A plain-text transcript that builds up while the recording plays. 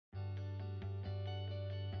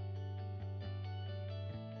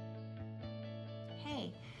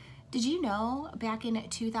Did you know back in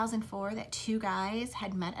 2004 that two guys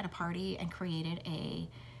had met at a party and created a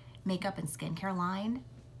makeup and skincare line?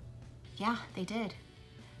 Yeah, they did.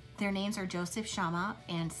 Their names are Joseph Shama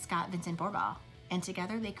and Scott Vincent Borbaugh, and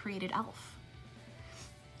together they created E.l.f.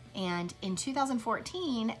 And in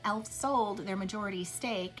 2014, E.l.f. sold their majority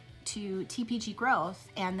stake to TPG Growth,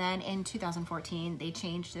 and then in 2014, they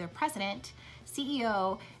changed their president,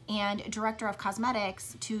 CEO, and director of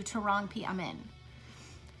cosmetics to Tarang P. Amin.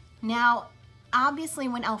 Now, obviously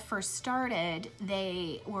when E.l.f. first started,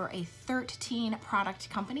 they were a 13 product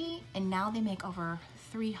company, and now they make over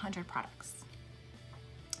 300 products.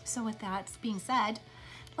 So with that being said,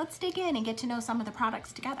 let's dig in and get to know some of the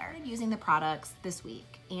products together. Using the products this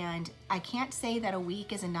week, and I can't say that a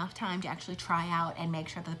week is enough time to actually try out and make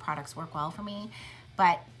sure that the products work well for me,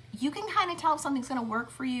 but you can kind of tell if something's gonna work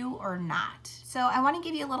for you or not. So I wanna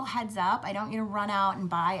give you a little heads up. I don't want you to run out and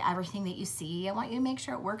buy everything that you see. I want you to make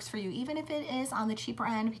sure it works for you, even if it is on the cheaper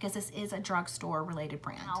end, because this is a drugstore related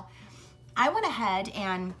brand. Now, I went ahead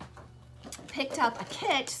and picked up a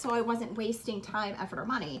kit so I wasn't wasting time, effort, or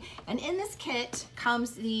money. And in this kit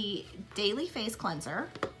comes the daily face cleanser,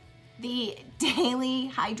 the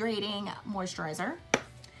daily hydrating moisturizer,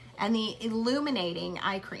 and the illuminating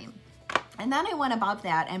eye cream. And then I went above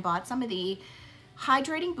that and bought some of the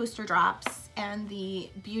hydrating booster drops and the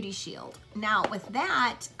beauty shield. Now with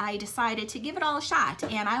that, I decided to give it all a shot,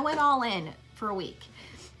 and I went all in for a week.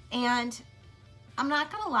 And I'm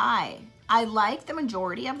not gonna lie, I like the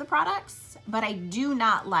majority of the products, but I do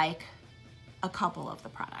not like a couple of the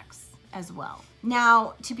products as well.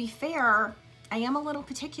 Now, to be fair, I am a little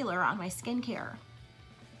particular on my skincare,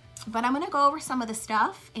 but I'm gonna go over some of the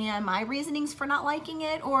stuff and my reasonings for not liking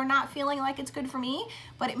it or not feeling like it's good for me,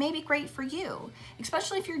 but it may be great for you,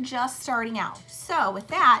 especially if you're just starting out. So with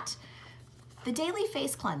that, the daily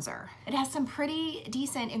face cleanser, it has some pretty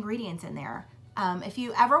decent ingredients in there. If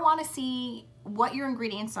you ever wanna see what your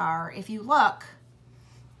ingredients are, if you look,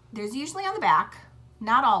 there's usually on the back,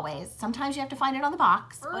 not always. Sometimes you have to find it on the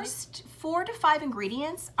box. First 4 to 5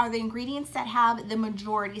 ingredients are the ingredients that have the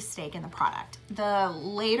majority stake in the product. The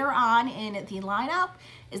later on in the lineup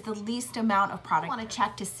is the least amount of product. You want to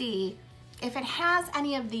check to see if it has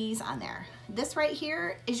any of these on there. This right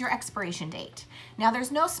here is your expiration date. Now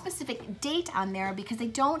there's no specific date on there because they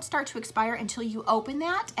don't start to expire until you open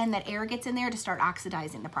that and that air gets in there to start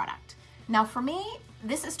oxidizing the product. Now for me,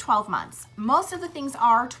 this is 12 months. Most of the things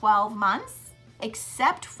are 12 months,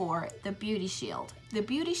 except for the Beauty Shield. The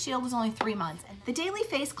Beauty Shield was only 3 months. The Daily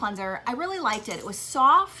Face Cleanser, I really liked it. It was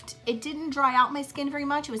soft. It didn't dry out my skin very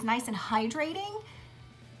much. It was nice and hydrating,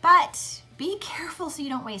 but be careful so you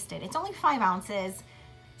don't waste it. It's only 5 ounces.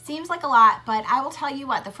 Seems like a lot, but I will tell you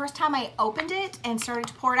what, the first time I opened it and started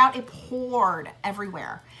to pour it out, it poured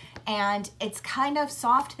everywhere. And it's kind of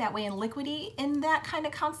soft that way and liquidy in that kind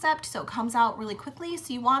of concept, so it comes out really quickly,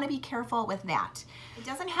 so you want to be careful with that. It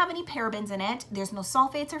doesn't have any parabens in it. There's no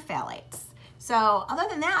sulfates or phthalates. So other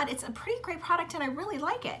than that, it's a pretty great product and I really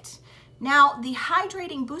like it. Now, the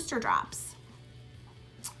hydrating booster drops,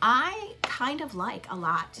 I kind of like a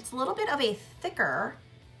lot. It's a little bit of a thicker,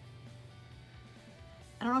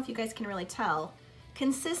 I don't know if you guys can really tell,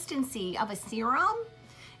 consistency of a serum,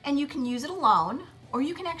 and you can use it alone, or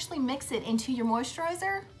you can actually mix it into your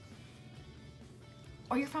moisturizer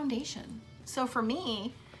or your foundation. So for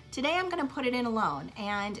me, today I'm gonna put it in alone,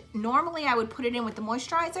 and normally I would put it in with the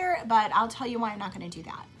moisturizer, but I'll tell you why I'm not gonna do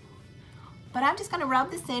that. But I'm just gonna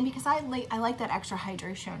rub this in because I like that extra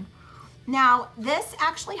hydration. Now, this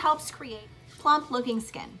actually helps create plump looking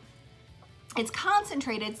skin. It's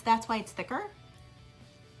concentrated, so that's why it's thicker.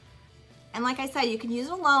 And like I said, you can use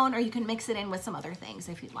it alone or you can mix it in with some other things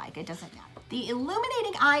if you'd like, it doesn't matter. The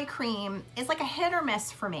illuminating eye cream is like a hit or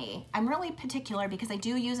miss for me. I'm really particular because I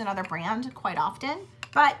do use another brand quite often,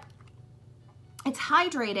 but it's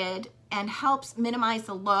hydrated and helps minimize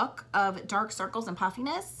the look of dark circles and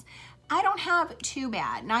puffiness. I don't have too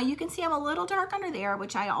bad. Now you can see I'm a little dark under there,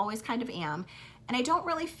 which I always kind of am, and I don't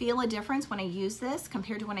really feel a difference when I use this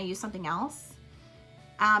compared to when I use something else.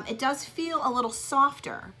 It does feel a little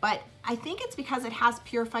softer, but I think it's because it has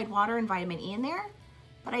purified water and vitamin E in there.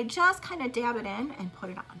 But I just kind of dab it in and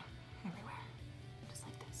put it on everywhere, just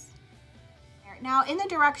like this. Now in the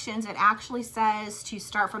directions, it actually says to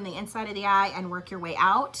start from the inside of the eye and work your way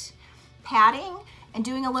out, patting and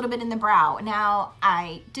doing a little bit in the brow. Now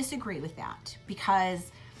I disagree with that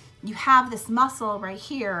because you have this muscle right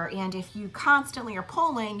here, and if you constantly are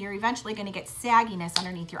pulling, you're eventually going to get sagginess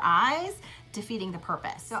underneath your eyes, defeating the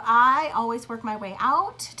purpose. So I always work my way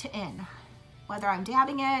out to in, whether I'm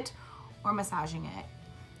dabbing it or massaging it.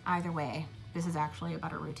 Either way, this is actually a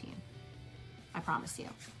better routine. I promise you.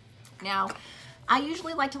 Now, I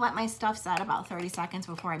usually like to let my stuff set about 30 seconds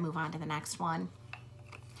before I move on to the next one.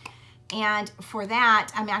 And for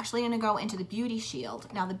that, I'm actually gonna go into the Beauty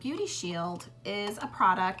Shield. Now, the Beauty Shield is a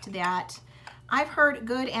product that I've heard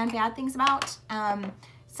good and bad things about.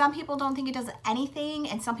 Some people don't think it does anything,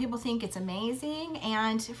 and some people think it's amazing.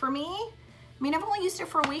 And for me, I mean, I've only used it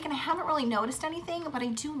for a week and I haven't really noticed anything, but I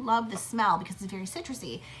do love the smell because it's very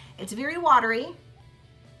citrusy. It's very watery,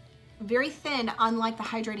 very thin, unlike the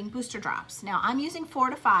hydrating booster drops. Now I'm using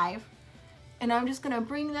 4 to 5, and I'm just gonna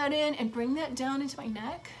bring that in and bring that down into my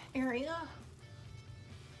neck area.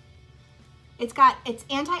 It's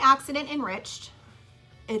antioxidant enriched.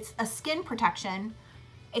 It's a skin protection.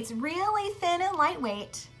 It's really thin and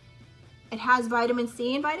lightweight. It has vitamin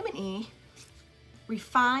C and vitamin E.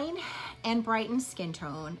 Refine and brighten skin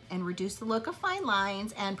tone and reduce the look of fine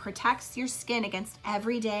lines and protects your skin against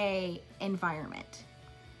everyday environment.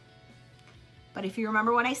 But if you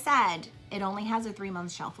remember what I said, it only has a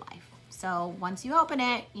 3-month shelf life. So once you open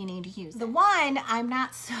it, you need to use it. The one I'm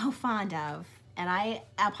not so fond of, and I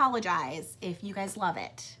apologize if you guys love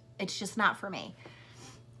it. It's just not for me.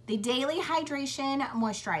 The Daily Hydration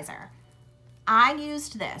Moisturizer. I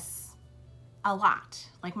used this a lot,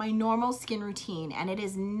 like my normal skin routine, and it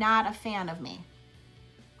is not a fan of me.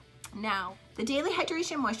 Now, the Daily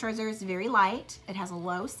Hydration Moisturizer is very light. It has a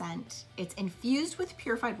low scent. It's infused with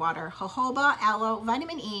purified water, jojoba, aloe,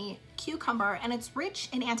 vitamin E, cucumber, and it's rich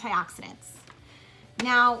in antioxidants.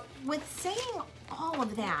 Now, with saying all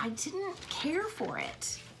of that, I didn't care for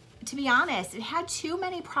it. To be honest, it had too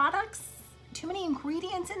many products, too many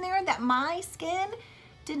ingredients in there that my skin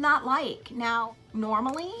did not like. Now,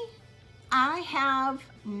 normally, I have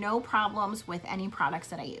no problems with any products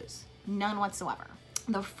that I use, none whatsoever.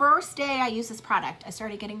 The first day I used this product, I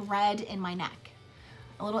started getting red in my neck,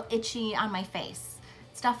 a little itchy on my face,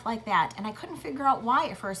 stuff like that. And I couldn't figure out why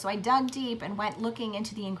at first, so I dug deep and went looking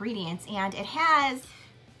into the ingredients, and it has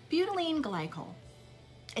butylene glycol.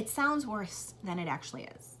 It sounds worse than it actually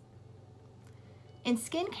is. In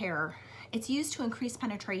skincare, it's used to increase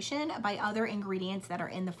penetration by other ingredients that are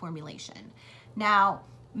in the formulation. Now,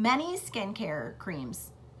 many skincare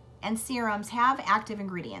creams and serums have active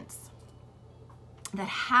ingredients that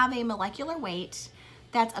have a molecular weight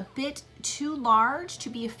that's a bit too large to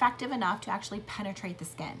be effective enough to actually penetrate the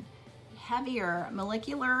skin. Heavier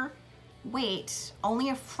molecular weight, only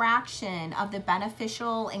a fraction of the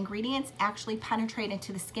beneficial ingredients actually penetrate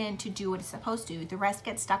into the skin to do what it's supposed to. The rest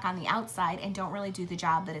get stuck on the outside and don't really do the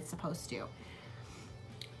job that it's supposed to.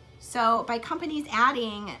 So by companies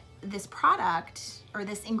adding this product or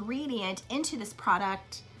this ingredient into this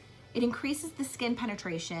product, it increases the skin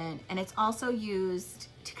penetration, and it's also used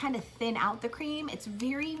to kind of thin out the cream. It's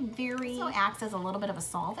very, also acts as a little bit of a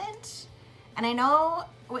solvent. And I know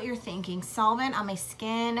what you're thinking, solvent on my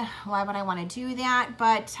skin, why would I want to do that?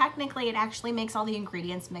 But technically it actually makes all the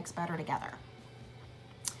ingredients mix better together.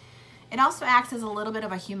 It also acts as a little bit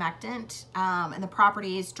of a humectant, and the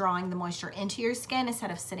properties drawing the moisture into your skin instead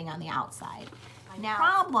of sitting on the outside. Now, the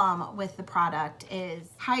problem with the product is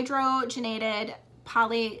hydrogenated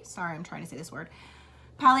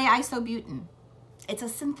polyisobutene. It's a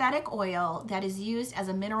synthetic oil that is used as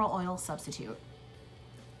a mineral oil substitute.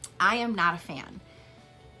 I am not a fan.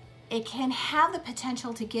 It can have the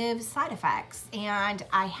potential to give side effects, and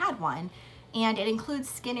I had one, and it includes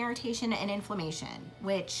skin irritation and inflammation,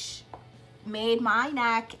 which made my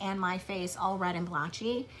neck and my face all red and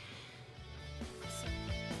blotchy.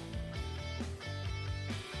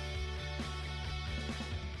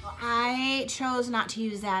 I chose not to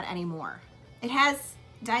use that anymore. It has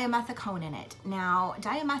dimethicone in it. Now,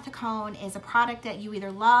 dimethicone is a product that you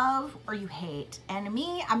either love or you hate. And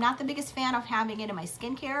me, I'm not the biggest fan of having it in my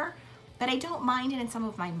skincare, but I don't mind it in some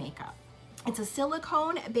of my makeup. It's a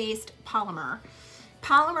silicone-based polymer.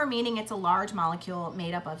 Polymer meaning it's a large molecule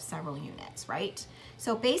made up of several units, right?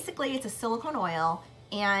 So basically it's a silicone oil,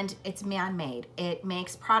 and it's man-made. It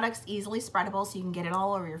makes products easily spreadable so you can get it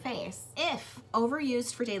all over your face. If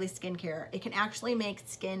overused for daily skincare, it can actually make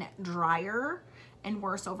skin drier and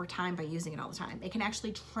worse over time by using it all the time. It can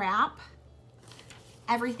actually trap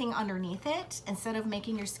everything underneath it instead of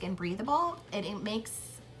making your skin breathable. It makes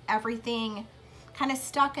everything kind of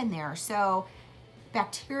stuck in there. So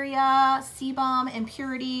bacteria, sebum,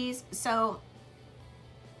 impurities. So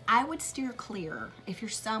I would steer clear if you're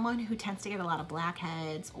someone who tends to get a lot of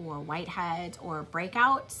blackheads or whiteheads or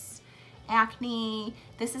breakouts, acne.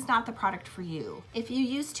 This is not the product for you. If you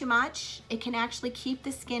use too much, it can actually keep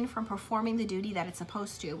the skin from performing the duty that it's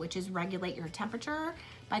supposed to, which is regulate your temperature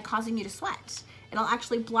by causing you to sweat. It'll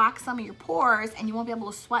actually block some of your pores and you won't be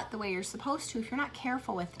able to sweat the way you're supposed to if you're not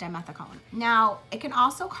careful with dimethicone. Now, it can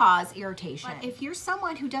also cause irritation. But if you're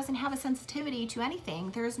someone who doesn't have a sensitivity to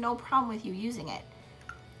anything, there's no problem with you using it.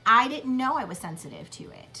 I didn't know I was sensitive to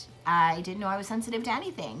it. I didn't know I was sensitive to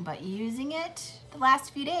anything, but using it the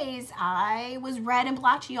last few days, I was red and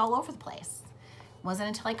blotchy all over the place. Wasn't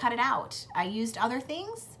until I cut it out. I used other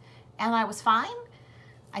things and I was fine.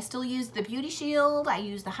 I still used the Beauty Shield. I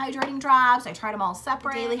used the hydrating drops. I tried them all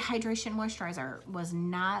separate. Daily hydration moisturizer was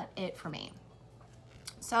not it for me.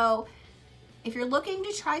 So if you're looking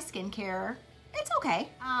to try skincare, it's okay.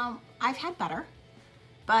 I've had better,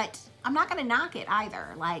 but I'm not gonna knock it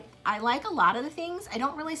either. Like, I like a lot of the things. I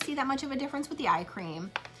don't really see that much of a difference with the eye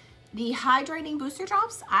cream. The hydrating booster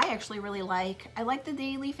drops, I actually really like. I like the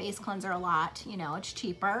daily face cleanser a lot. You know, it's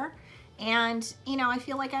cheaper. And, you know, I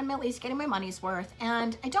feel like I'm at least getting my money's worth.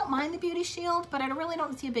 And I don't mind the Beauty Shield, but I really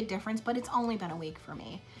don't see a big difference, but it's only been a week for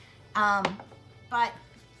me. But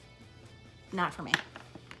not for me,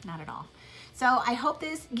 not at all. So I hope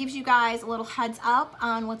this gives you guys a little heads up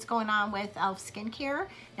on what's going on with e.l.f. skincare.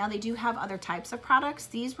 Now they do have other types of products.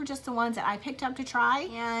 These were just the ones that I picked up to try.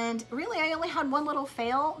 And really I only had one little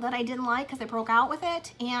fail that I didn't like because I broke out with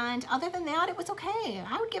it. And other than that, it was okay.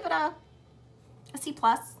 I would give it a C+,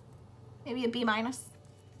 maybe a B-. It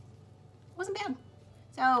wasn't bad.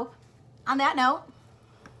 So on that note,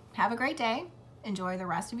 have a great day. Enjoy the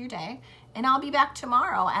rest of your day. And I'll be back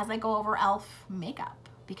tomorrow as I go over e.l.f. makeup,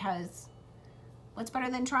 because what's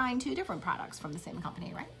better than trying 2 different products from the same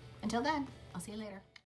company, right? Until then, I'll see you later.